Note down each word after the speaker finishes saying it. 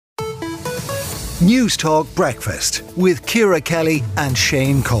Newstalk Breakfast with Ciara Kelly and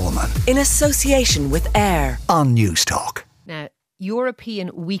Shane Coleman. In association with AIR On Newstalk. Now,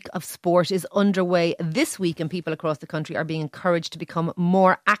 European Week of Sport is underway this week and people across the country are being encouraged to become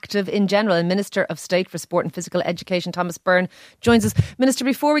more active in general. And Minister of State for Sport and Physical Education, Thomas Byrne, joins us. Minister,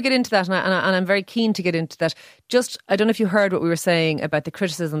 before we get into that, and I'm very keen to get into that, I don't know if you heard what we were saying about the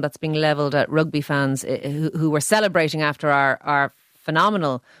criticism that's being levelled at rugby fans who were celebrating after our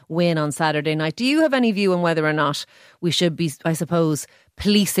phenomenal win on Saturday night. Do you have any view on whether or not we should be, I suppose,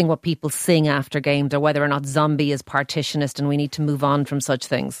 policing what people sing after games, or whether or not Zombie is partitionist and we need to move on from such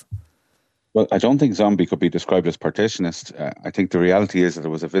things? Well, I don't think Zombie could be described as partitionist. I think the reality is that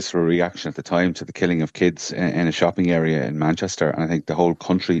there was a visceral reaction at the time to the killing of kids in a shopping area in Manchester. And I think the whole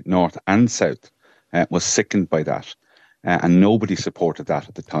country, north and south, was sickened by that. And nobody supported that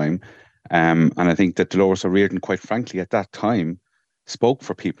at the time. And I think that Dolores O'Riordan, quite frankly, at that time, spoke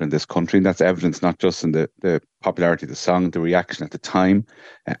for people in this country, and that's evidence not just in the popularity of the song, the reaction at the time,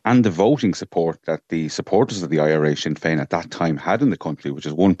 and the voting support that the supporters of the IRA Sinn Féin at that time had in the country, which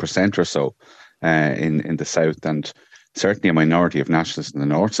is 1% or so in the south, and certainly a minority of nationalists in the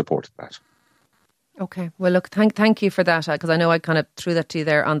north supported that. Okay, well look, thank you for that, because I know I kind of threw that to you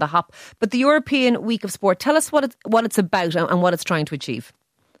there on the hop. But the European Week of Sport, tell us what it's about and what it's trying to achieve.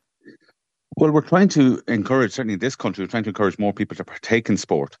 Well, we're trying to encourage, certainly in this country, we're trying to encourage more people to partake in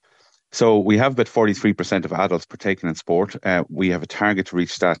sport. So we have about 43% of adults partaking in sport. We have a target to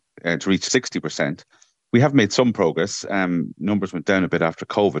reach that, to reach 60%. We have made some progress. Numbers went down a bit after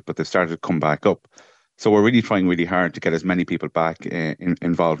COVID, but they started to come back up. So we're really trying really hard to get as many people back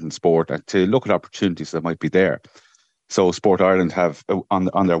involved in sport and to look at opportunities that might be there. So Sport Ireland have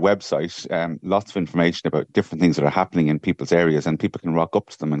on their website lots of information about different things that are happening in people's areas, and people can rock up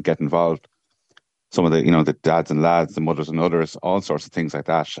to them and get involved. Some of the dads and lads, the mothers and others, all sorts of things like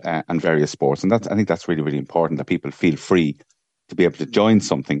that, and various sports. And I think that's really, really important, that people feel free to be able to join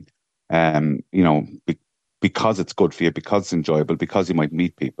something, because it's good for you, because it's enjoyable, because you might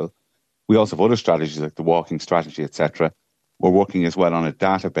meet people. We also have other strategies like the walking strategy, etc. We're working as well on a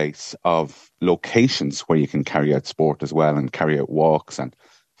database of locations where you can carry out sport as well, and carry out walks and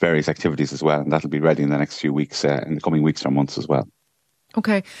various activities as well. And that'll be ready in the next few weeks, in the coming weeks or months as well.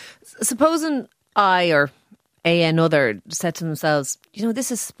 Okay. Supposing I or another said to themselves, this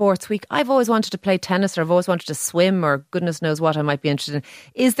is Sports Week. I've always wanted to play tennis, or I've always wanted to swim, or goodness knows what I might be interested in.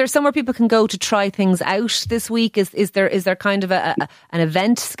 Is there somewhere people can go to try things out this week? Is there kind of an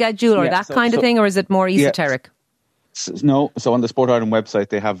event schedule or kind of thing, or is it more esoteric? No. So on the Sport Ireland website,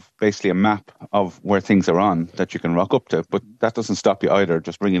 they have basically a map of where things are on that you can rock up to. But that doesn't stop you either,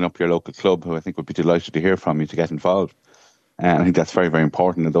 just ringing up your local club, who I think would be delighted to hear from you to get involved. And I think that's very, very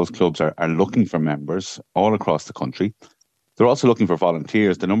important. And those clubs are looking for members all across the country. They're also looking for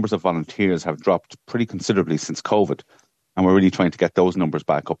volunteers. The numbers of volunteers have dropped pretty considerably since COVID. And we're really trying to get those numbers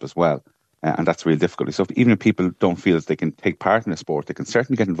back up as well. And that's a real difficulty. So even if people don't feel that they can take part in a sport, they can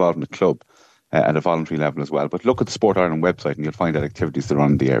certainly get involved in a club at a voluntary level as well. But look at the Sport Ireland website and you'll find out activities that are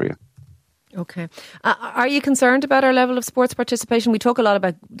on in the area. Okay. Are you concerned about our level of sports participation? We talk a lot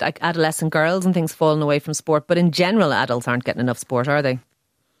about like adolescent girls and things falling away from sport, but in general, adults aren't getting enough sport, are they?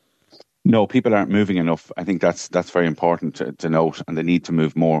 No, people aren't moving enough. I think that's very important to note, and they need to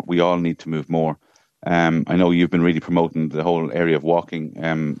move more. We all need to move more. I know you've been really promoting the whole area of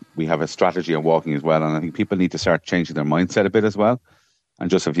walking. We have a strategy on walking as well, and I think people need to start changing their mindset a bit as well. And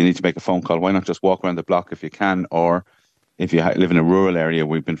just if you need to make a phone call, why not just walk around the block if you can, or if you live in a rural area,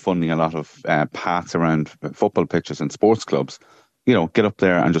 we've been funding a lot of paths around football pitches and sports clubs. Get up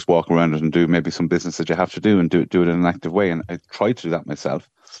there and just walk around it and do maybe some business that you have to do, and do it in an active way. And I try to do that myself.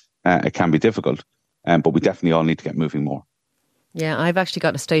 It can be difficult, but we definitely all need to get moving more. Yeah, I've actually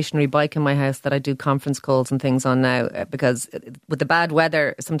got a stationary bike in my house that I do conference calls and things on now, because with the bad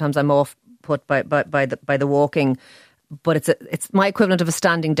weather, sometimes I'm off put by the walking. But it's my equivalent of a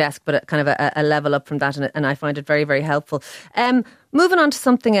standing desk, but kind of a level up from that, and I find it very, very helpful. Moving on to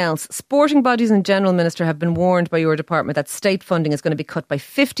something else, sporting bodies in general, Minister, have been warned by your department that state funding is going to be cut by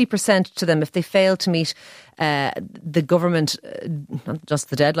 50% to them if they fail to meet the government, not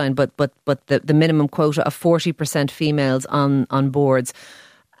just the deadline, but the minimum quota of 40% females on boards.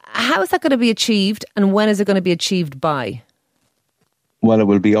 How is that going to be achieved, and when is it going to be achieved by? Well, it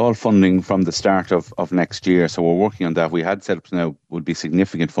will be all funding from the start of next year. So we're working on that. We had said up to now would be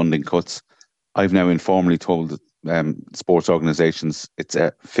significant funding cuts. I've now informally told sports organisations it's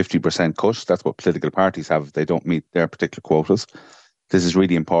a 50% cut. That's what political parties have if they don't meet their particular quotas. This is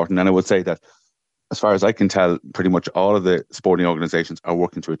really important. And I would say that, as far as I can tell, pretty much all of the sporting organisations are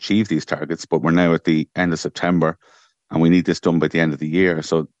working to achieve these targets. But we're now at the end of September and we need this done by the end of the year.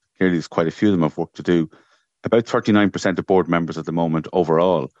 So, clearly there's quite a few of them have work to do. About 39% of board members at the moment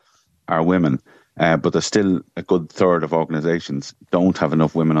overall are women, but there's still a good third of organisations don't have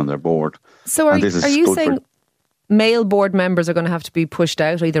enough women on their board. So are you saying male board members are going to have to be pushed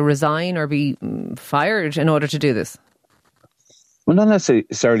out, either resign or be fired in order to do this? Well, not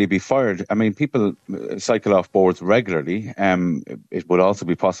necessarily be fired. I mean, people cycle off boards regularly. It would also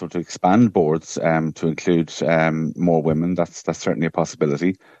be possible to expand boards to include more women. That's certainly a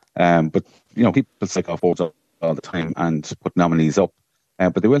possibility. But, people cycle off boards all the time and put nominees up.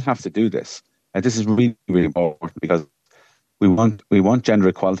 But they will have to do this. This is really, really important because we want gender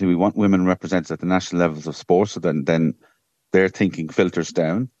equality. We want women represented at the national levels of sport. So then their thinking filters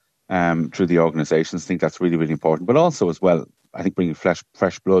down through the organisations. I think that's really, really important. But also as well, I think bringing fresh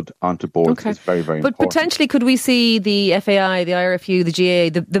blood onto boards is very, very important. But potentially could we see the FAI, the IRFU, the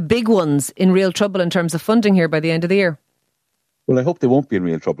GAA, the big ones in real trouble in terms of funding here by the end of the year? Well, I hope they won't be in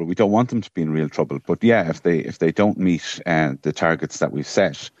real trouble. We don't want them to be in real trouble. But yeah, if they don't meet the targets that we've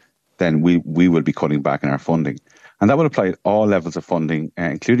set, then we will be cutting back on our funding. And that will apply at all levels of funding,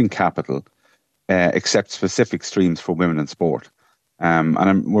 including capital, except specific streams for women in sport.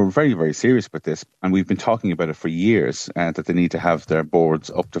 We're very, very serious about this. And we've been talking about it for years, that they need to have their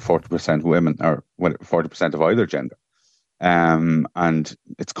boards up to 40% women or 40% of either gender. And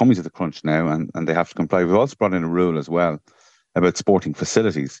it's coming to the crunch now and they have to comply. We've also brought in a rule as well about sporting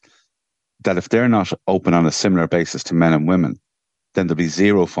facilities, that if they're not open on a similar basis to men and women, then there'll be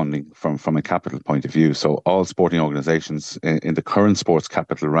zero funding from a capital point of view. So all sporting organisations in the current sports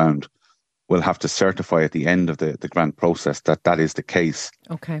capital round will have to certify at the end of the grant process that is the case.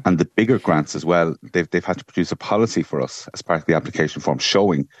 Okay. And the bigger grants as well, they've had to produce a policy for us as part of the application form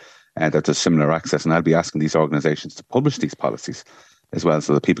showing that there's similar access. And I'll be asking these organisations to publish these policies as well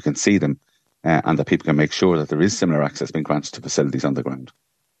so that people can see them and that people can make sure that there is similar access being granted to facilities on the ground.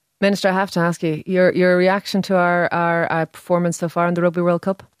 Minister, I have to ask you, your reaction to our performance so far in the Rugby World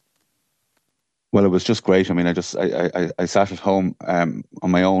Cup? Well, it was just great. I mean, I sat at home on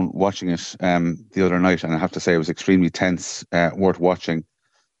my own watching it the other night, and I have to say it was extremely tense, worth watching,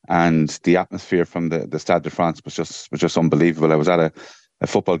 and the atmosphere from the Stade de France was just unbelievable. I was at a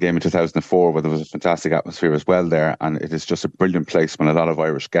football game in 2004 where there was a fantastic atmosphere as well there, and it is just a brilliant place when a lot of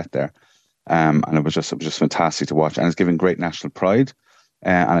Irish get there, and it was just fantastic to watch, and it's giving great national pride.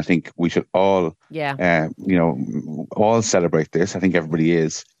 And I think we should all, all celebrate this. I think everybody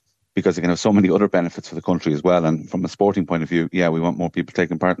is, because it can have so many other benefits for the country as well. And from a sporting point of view, we want more people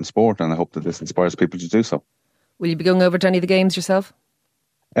taking part in sport, and I hope that this inspires people to do so. Will you be going over to any of the games yourself?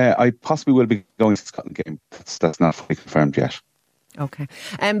 I possibly will be going to the Scotland game. That's not fully confirmed yet. Okay.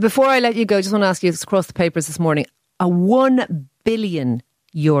 Before I let you go, I just want to ask you, it's across the papers this morning, a €1 billion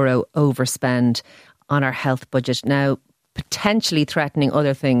overspend on our health budget. Now, potentially threatening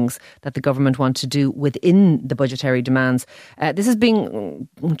other things that the government want to do within the budgetary demands. This is being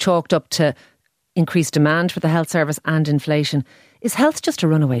chalked up to increased demand for the health service and inflation. Is health just a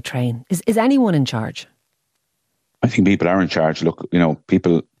runaway train? Is anyone in charge? I think people are in charge. Look,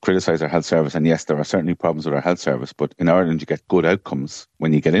 people criticise our health service, and yes, there are certainly problems with our health service, but in Ireland you get good outcomes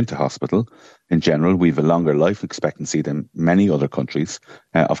when you get into hospital. In general, we have a longer life expectancy than many other countries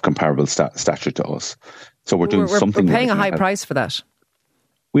of comparable stature to us. So we're doing something. We're paying a high price for that.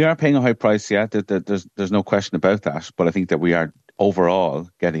 We are paying a high price, yeah. There's no question about that. But I think that we are overall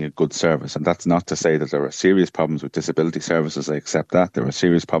getting a good service. And that's not to say that there are serious problems with disability services. I accept that. There are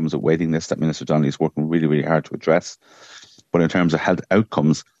serious problems with waiting lists that Minister Donnelly is working really, really hard to address. But in terms of health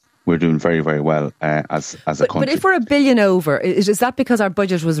outcomes, we're doing very, very well as a country. But if we're $1 billion over, is that because our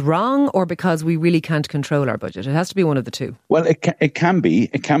budget was wrong or because we really can't control our budget? It has to be one of the two. Well, it can be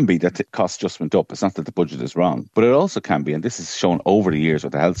that the costs just went up. It's not that the budget is wrong. But it also can be, and this is shown over the years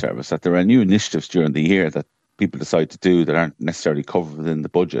with the health service, that there are new initiatives during the year that people decide to do that aren't necessarily covered within the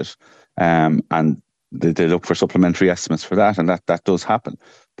budget. And they look for supplementary estimates for that, and that does happen.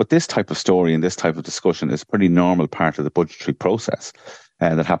 But this type of story and this type of discussion is a pretty normal part of the budgetary process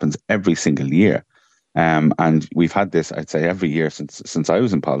that happens every single year. And we've had this, I'd say, every year since I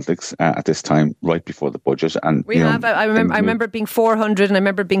was in politics at this time, right before the budget. And we have. I remember it being 400, and I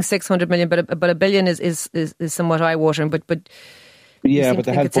remember it being 600 million. But $1 billion is somewhat eye-watering. But yeah, but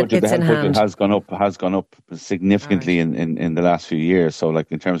the health budget has gone up significantly in the last few years. So,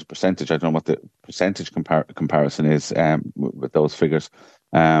 like in terms of percentage, I don't know what the percentage comparison is with those figures.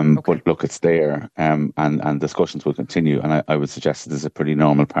 But look, it's there, and discussions will continue. And I would suggest that this is a pretty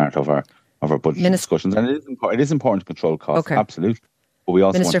normal part of our budget discussions. And it is important to control costs, absolutely. But we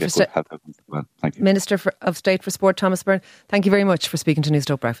also want to get good health outcomes as well. Thank you. Minister of State for Sport, Thomas Byrne, thank you very much for speaking to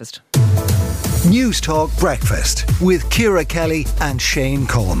Newstalk Breakfast. Newstalk Breakfast with Ciara Kelly and Shane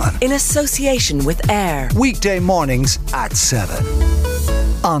Coleman. In association with AIR. Weekday mornings at 7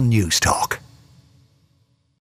 on Newstalk.